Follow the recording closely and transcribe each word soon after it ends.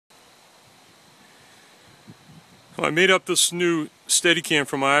Well, I made up this new Steadicam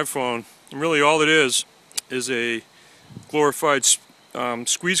for my iPhone, and really all it is a glorified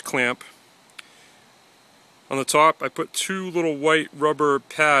squeeze clamp. On the top I put two little white rubber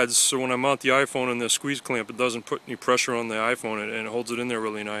pads so when I mount the iPhone in the squeeze clamp it doesn't put any pressure on the iPhone and it holds it in there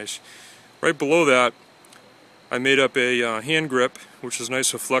really nice. Right below that I made up a hand grip which is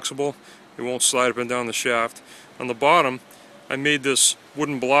nice and flexible. It won't slide up and down the shaft. On the bottom I made this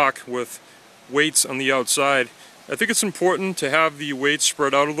wooden block with weights on the outside. I think it's important to have the weight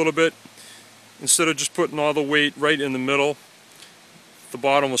spread out a little bit. Instead of just putting all the weight right in the middle, the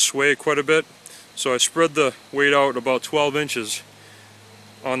bottom will sway quite a bit. So I spread the weight out about 12 inches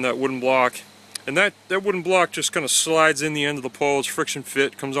on that wooden block. And that wooden block just kind of slides in the end of the pole. It's friction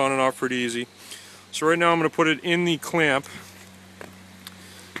fit, comes on and off pretty easy. So right now I'm going to put it in the clamp.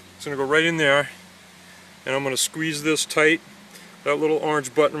 It's going to go right in there. And I'm going to squeeze this tight. That little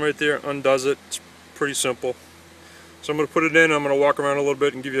orange button right there undoes it. It's pretty simple. So I'm going to put it in and I'm going to walk around a little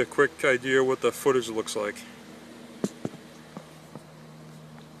bit and give you a quick idea what the footage looks like.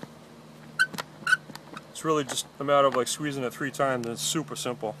 It's really just a matter of like squeezing it 3 times and it's super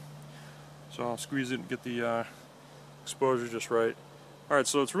simple. So I'll squeeze it and get the exposure just right. Alright,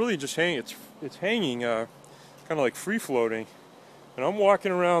 so it's really just hanging, it's hanging kind of like free floating. And I'm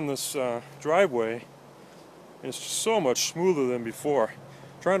walking around this driveway and it's just so much smoother than before.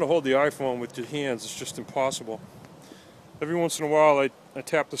 Trying to hold the iPhone with your hands is just impossible. Every once in a while I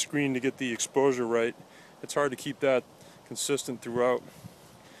tap the screen to get the exposure right. It's hard to keep that consistent throughout.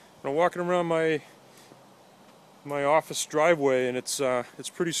 And I'm walking around my office driveway and it's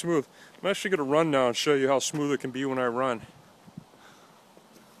pretty smooth. I'm actually going to run now and show you how smooth it can be when I run.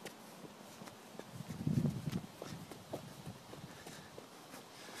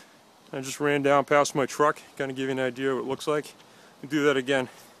 I just ran down past my truck, kind of give you an idea of what it looks like. I'll do that again,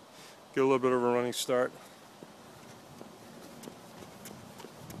 get a little bit of a running start.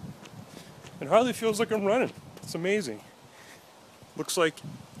 It hardly feels like I'm running. It's amazing. Looks like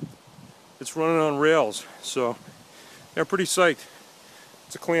it's running on rails, so yeah, I'm pretty psyched.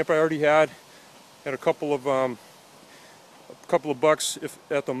 It's a clamp I already had a couple of bucks, if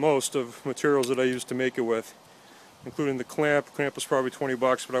at the most, of materials that I used to make it with, including the clamp. The clamp was probably 20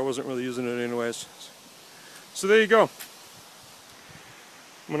 bucks, but I wasn't really using it anyways. So there you go.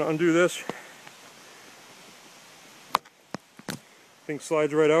 I'm going to undo this. Thing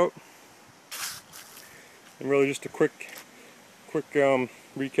slides right out. And really just a quick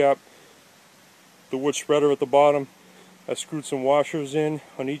recap. The wood spreader at the bottom, I screwed some washers in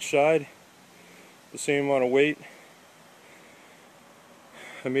on each side, the same amount of weight.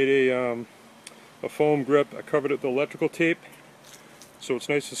 I made a foam grip. I covered it with electrical tape so it's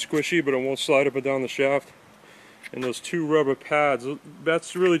nice and squishy but it won't slide up and down the shaft. And those 2 rubber pads,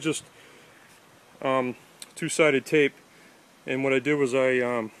 that's really just 2-sided tape. And what I did was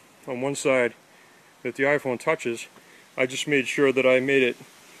on one side that the iPhone touches, I just made sure that I made it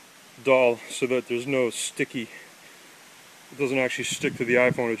dull so that there's no sticky, it doesn't actually stick to the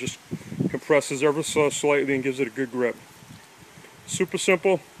iPhone, it just compresses ever so slightly and gives it a good grip. Super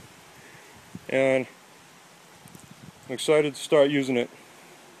simple, and I'm excited to start using it.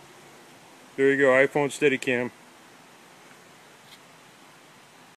 There you go, iPhone Steadicam.